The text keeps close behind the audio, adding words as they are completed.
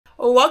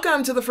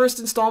Welcome to the first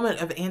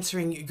installment of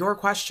answering your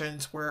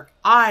questions, where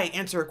I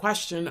answer a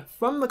question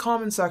from the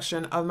comment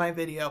section of my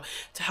video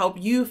to help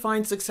you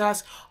find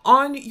success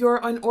on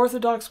your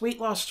unorthodox weight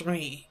loss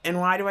journey.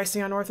 And why do I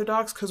say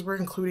unorthodox? Because we're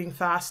including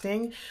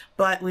fasting,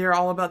 but we are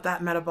all about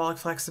that metabolic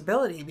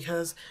flexibility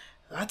because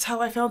that's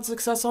how I found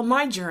success on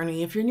my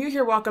journey. If you're new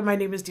here, welcome. My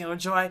name is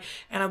Daniella,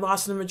 and I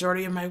lost the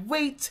majority of my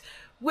weight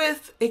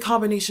with a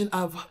combination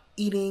of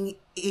eating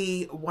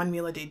a 1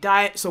 meal a day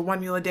diet. So 1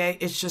 meal a day,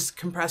 it's just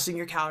compressing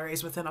your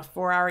calories within a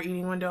 4-hour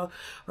eating window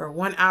or a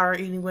 1-hour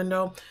eating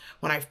window.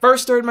 When I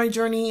first started my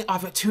journey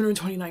off at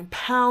 229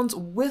 pounds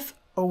with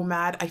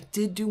OMAD, I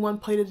did do 1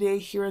 plate a day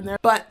here and there,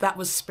 but that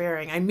was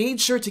sparing. I made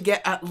sure to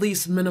get at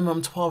least minimum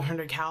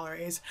 1,200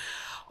 calories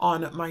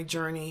on my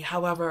journey.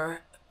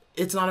 However,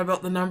 it's not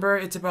about the number,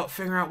 it's about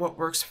figuring out what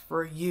works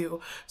for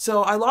you.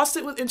 So I lost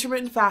it with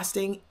intermittent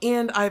fasting,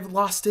 and I've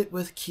lost it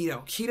with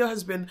keto. Keto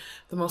has been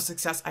the most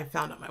success I've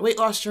found on my weight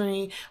loss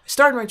journey. I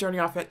started my journey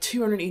off at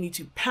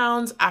 282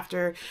 pounds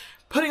after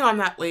putting on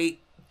that weight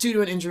due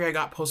to an injury I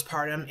got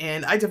postpartum,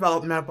 and I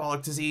developed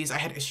metabolic disease. I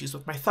had issues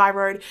with my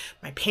thyroid,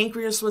 my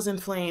pancreas was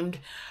inflamed,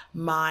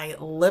 my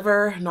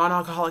liver,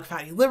 non-alcoholic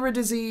fatty liver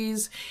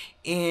disease,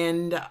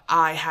 and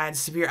I had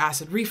severe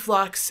acid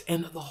reflux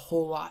and the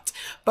whole lot.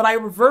 But I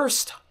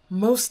reversed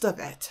most of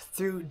it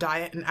through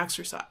diet and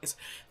exercise.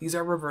 These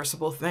are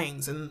reversible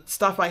things, and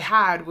stuff I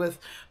had with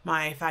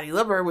my fatty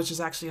liver, which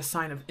is actually a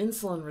sign of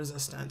insulin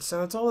resistance.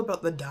 So it's all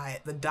about the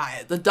diet. The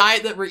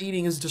diet that we're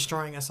eating is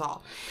destroying us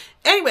all.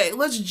 Anyway,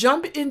 let's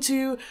jump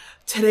into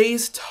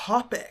today's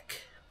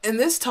topic. And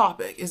this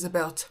topic is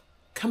about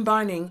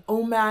combining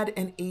OMAD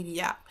and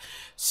ADF.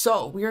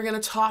 So we are going to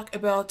talk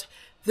about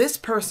this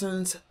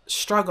person's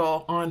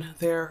struggle on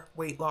their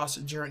weight loss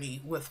journey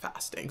with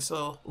fasting.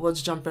 So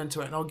let's jump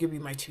into it, and I'll give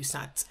you my 2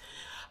 cents.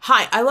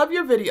 Hi, I love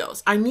your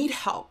videos. I need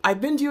help. I've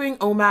been doing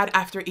OMAD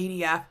after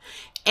ADF,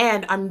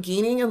 and I'm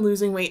gaining and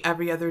losing weight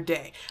every other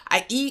day.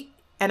 I eat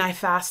and I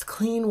fast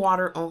clean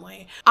water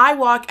only. I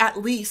walk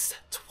at least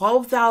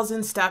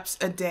 12,000 steps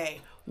a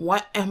day.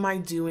 What am I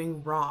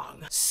doing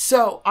wrong?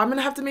 So I'm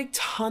gonna have to make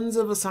tons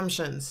of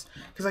assumptions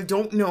because I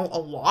don't know a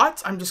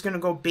lot. I'm just gonna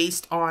go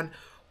based on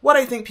what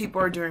I think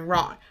people are doing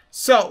wrong.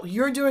 So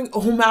you're doing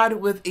OMAD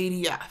with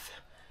ADF.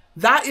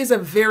 That is a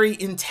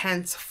very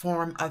intense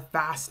form of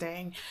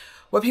fasting.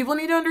 What people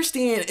need to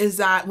understand is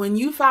that when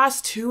you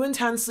fast too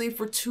intensely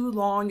for too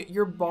long,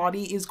 your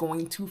body is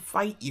going to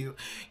fight you.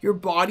 Your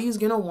body is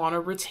going to want to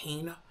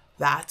retain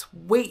that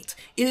weight.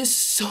 It is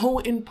so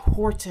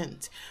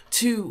important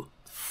to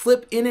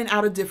flip in and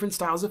out of different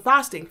styles of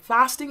fasting.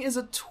 Fasting is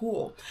a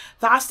tool.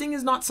 Fasting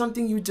is not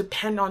something you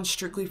depend on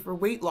strictly for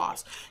weight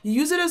loss. You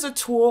use it as a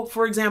tool,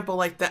 for example,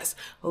 like this.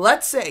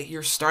 Let's say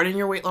you're starting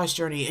your weight loss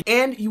journey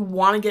and you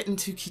want to get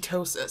into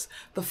ketosis.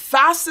 The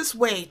fastest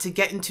way to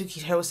get into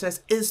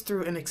ketosis is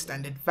through an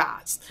extended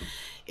fast.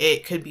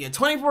 It could be a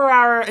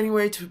 24-hour,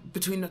 anywhere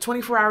between a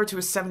 24-hour to a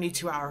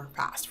 72-hour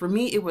fast. For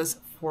me, it was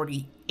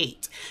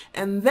 48.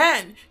 And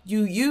then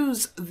you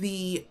use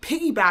the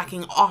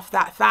piggybacking off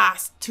that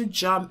fast to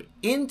jump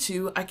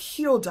into a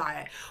keto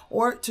diet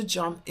or to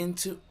jump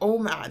into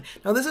OMAD.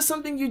 Now, this is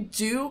something you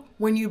do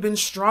when you've been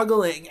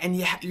struggling and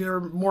you're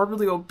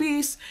morbidly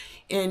obese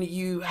and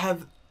you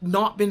have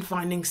not been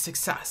finding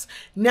success.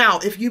 Now,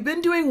 if you've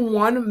been doing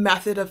one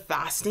method of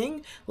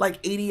fasting,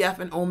 like ADF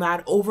and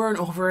OMAD over and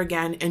over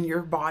again, and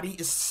your body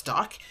is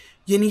stuck,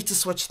 you need to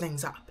switch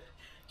things up.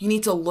 You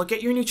need to look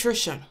at your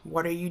nutrition.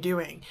 What are you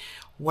doing?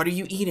 What are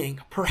you eating?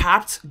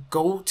 Perhaps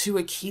go to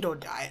a keto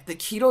diet. The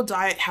keto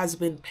diet has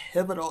been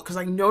pivotal because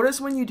I notice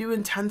when you do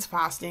intense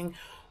fasting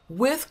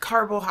with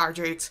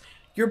carbohydrates,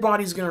 your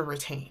body's going to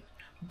retain.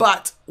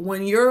 But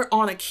when you're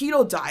on a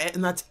keto diet,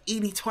 and that's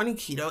 80-20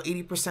 keto,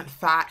 80%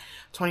 fat,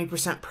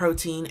 20%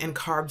 protein, and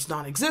carbs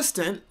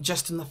non-existent,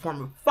 just in the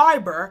form of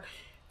fiber,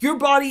 your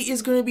body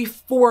is going to be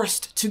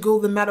forced to go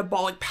the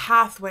metabolic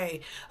pathway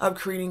of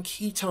creating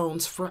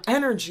ketones for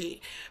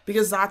energy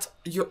because that's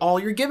all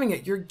you're giving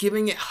it. You're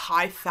giving it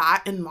high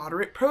fat and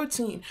moderate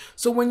protein.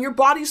 So when your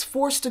body's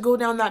forced to go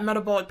down that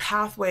metabolic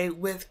pathway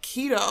with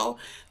keto,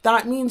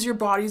 that means your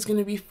body's going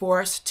to be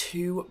forced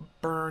to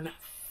burn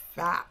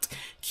fat.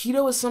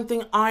 Keto is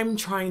something I'm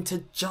trying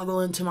to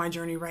juggle into my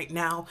journey right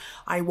now.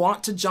 I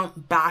want to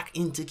jump back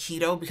into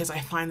keto because I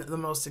find that the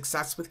most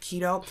success with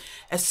keto,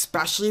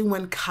 especially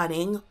when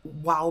cutting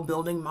while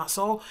building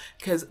muscle,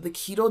 because the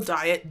keto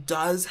diet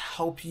does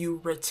help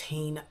you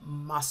retain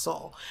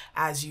muscle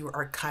as you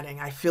are cutting.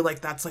 I feel like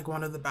that's like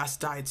one of the best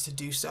diets to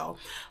do so.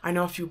 I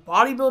know a few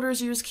bodybuilders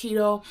use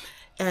keto,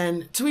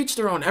 and to each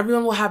their own.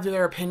 Everyone will have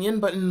their opinion,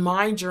 but in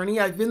my journey,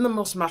 I've been the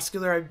most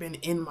muscular I've been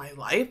in my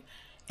life.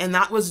 And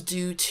that was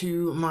due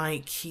to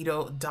my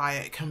keto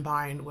diet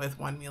combined with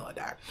 1 meal a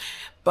day.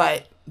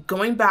 But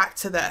going back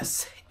to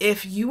this,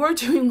 if you are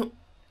doing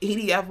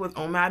ADF with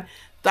OMAD,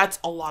 that's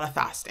a lot of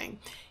fasting.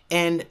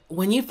 And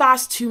when you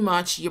fast too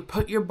much, you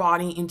put your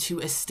body into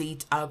a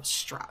state of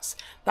stress.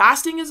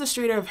 Fasting is a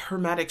state of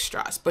hermetic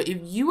stress, but if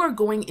you are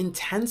going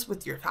intense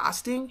with your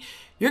fasting,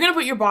 you're going to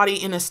put your body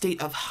in a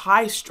state of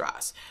high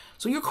stress.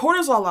 So your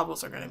cortisol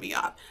levels are going to be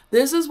up.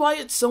 This is why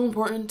it's so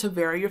important to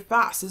vary your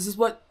fast. This is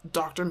what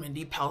Dr.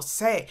 Mindy Pell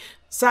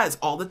says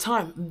all the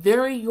time.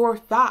 Vary your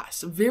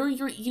fast, vary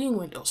your eating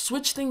window,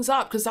 switch things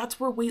up, because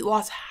that's where weight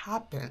loss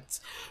happens.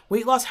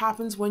 Weight loss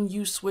happens when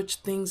you switch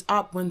things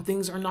up, when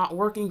things are not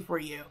working for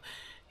you.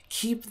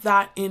 Keep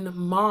that in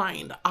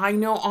mind. I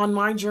know on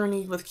my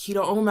journey with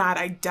Keto OMAD,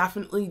 I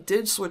definitely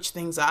did switch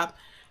things up,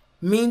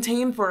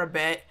 maintain for a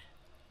bit,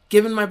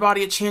 given my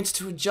body a chance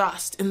to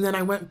adjust, and then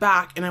I went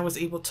back and I was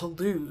able to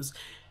lose.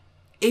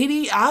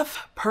 ADF,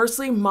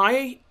 personally,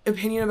 my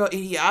opinion about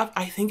ADF,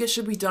 I think it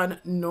should be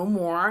done no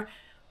more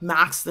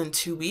max than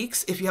 2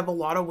 weeks. If you have a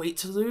lot of weight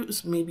to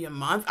lose, maybe a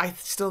month. I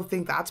still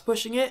think that's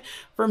pushing it.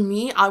 For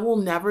me, I will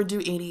never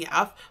do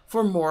ADF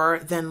for more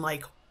than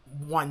like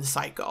 1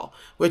 cycle,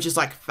 which is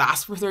like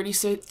fast for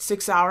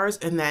 36 hours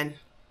and then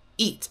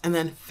eat, and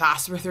then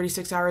fast for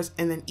 36 hours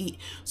and then eat.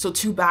 So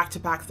 2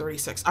 back-to-back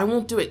 36. I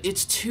won't do it.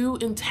 It's too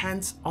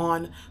intense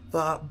on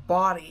the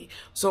body.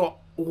 So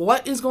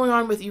what is going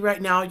on with you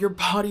right now? Your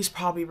body's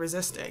probably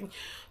resisting.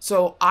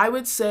 So I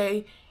would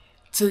say,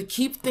 to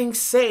keep things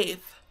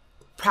safe,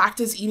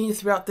 practice eating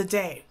throughout the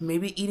day.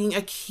 Maybe eating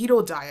a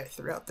keto diet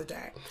throughout the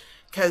day.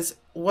 Because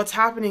what's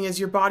happening is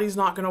your body's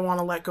not going to want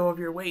to let go of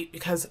your weight,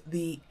 because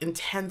the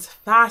intense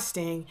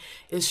fasting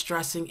is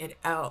stressing it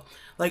out.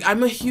 Like,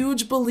 I'm a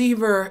huge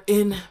believer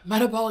in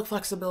metabolic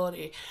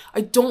flexibility.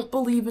 I don't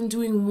believe in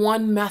doing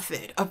one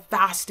method of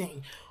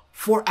fasting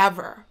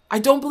forever. I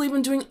don't believe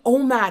in doing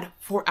OMAD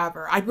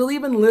forever. I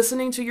believe in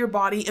listening to your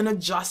body and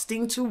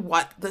adjusting to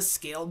what the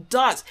scale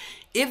does.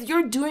 If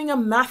you're doing a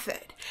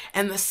method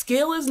and the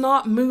scale is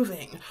not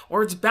moving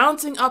or it's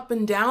bouncing up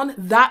and down,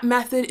 that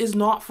method is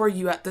not for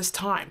you at this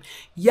time.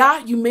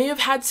 Yeah, you may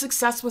have had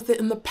success with it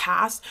in the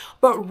past,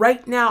 but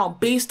right now,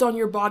 based on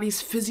your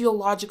body's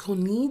physiological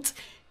needs,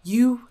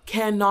 you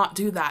cannot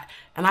do that.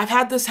 And I've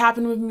had this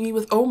happen with me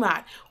with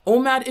OMAD.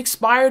 OMAD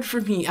expired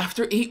for me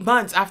after 8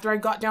 months, after I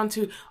got down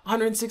to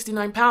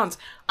 169 pounds.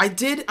 I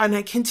did, and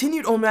I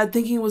continued OMAD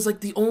thinking it was like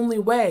the only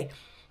way.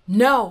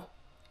 No,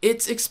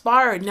 it's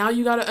expired. Now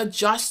you got to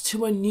adjust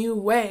to a new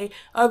way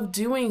of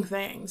doing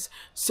things.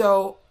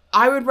 So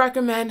I would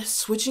recommend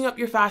switching up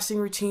your fasting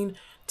routine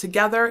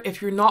together.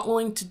 If you're not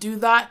willing to do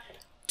that,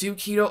 do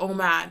Keto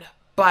OMAD.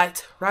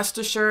 But rest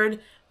assured,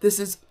 this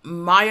is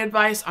my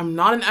advice. I'm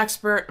not an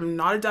expert. I'm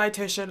not a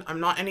dietitian. I'm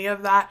not any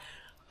of that.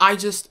 I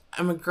just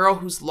am a girl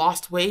who's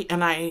lost weight,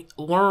 and I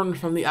learned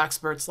from the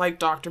experts like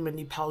Dr.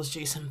 Mindy Pell's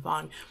Jason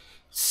Fung.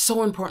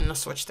 So important to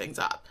switch things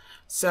up.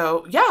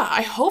 So yeah,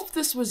 I hope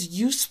this was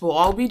useful.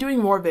 I'll be doing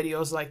more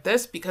videos like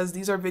this, because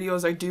these are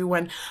videos I do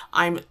when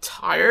I'm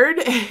tired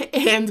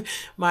and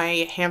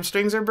my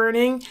hamstrings are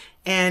burning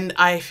and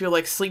I feel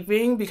like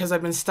sleeping because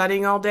I've been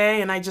studying all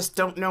day and I just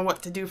don't know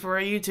what to do for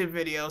a YouTube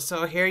video.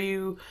 So here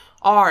you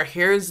are.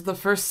 Here's the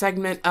first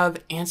segment of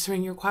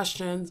answering your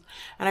questions,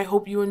 and I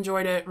hope you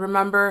enjoyed it.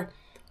 Remember,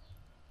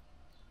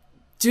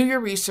 do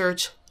your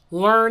research,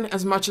 learn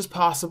as much as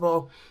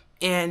possible,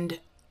 and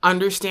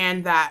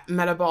understand that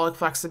metabolic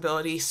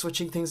flexibility,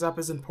 switching things up,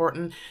 is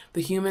important.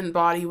 The human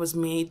body was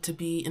made to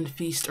be in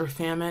feast or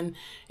famine.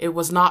 It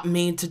was not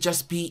made to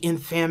just be in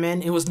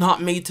famine. It was not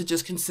made to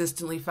just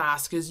consistently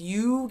fast, because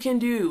you can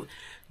do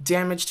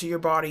damage to your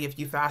body if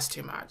you fast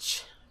too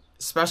much.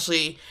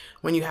 Especially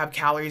when you have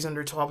calories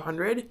under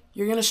 1,200,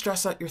 you're going to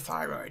stress out your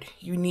thyroid.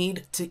 You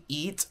need to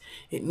eat.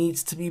 It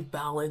needs to be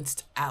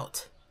balanced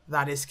out.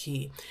 That is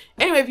key.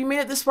 Anyway, if you made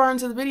it this far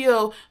into the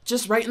video,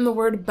 just write in the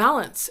word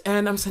balance.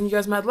 And I'm sending you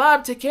guys mad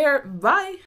love. Take care. Bye.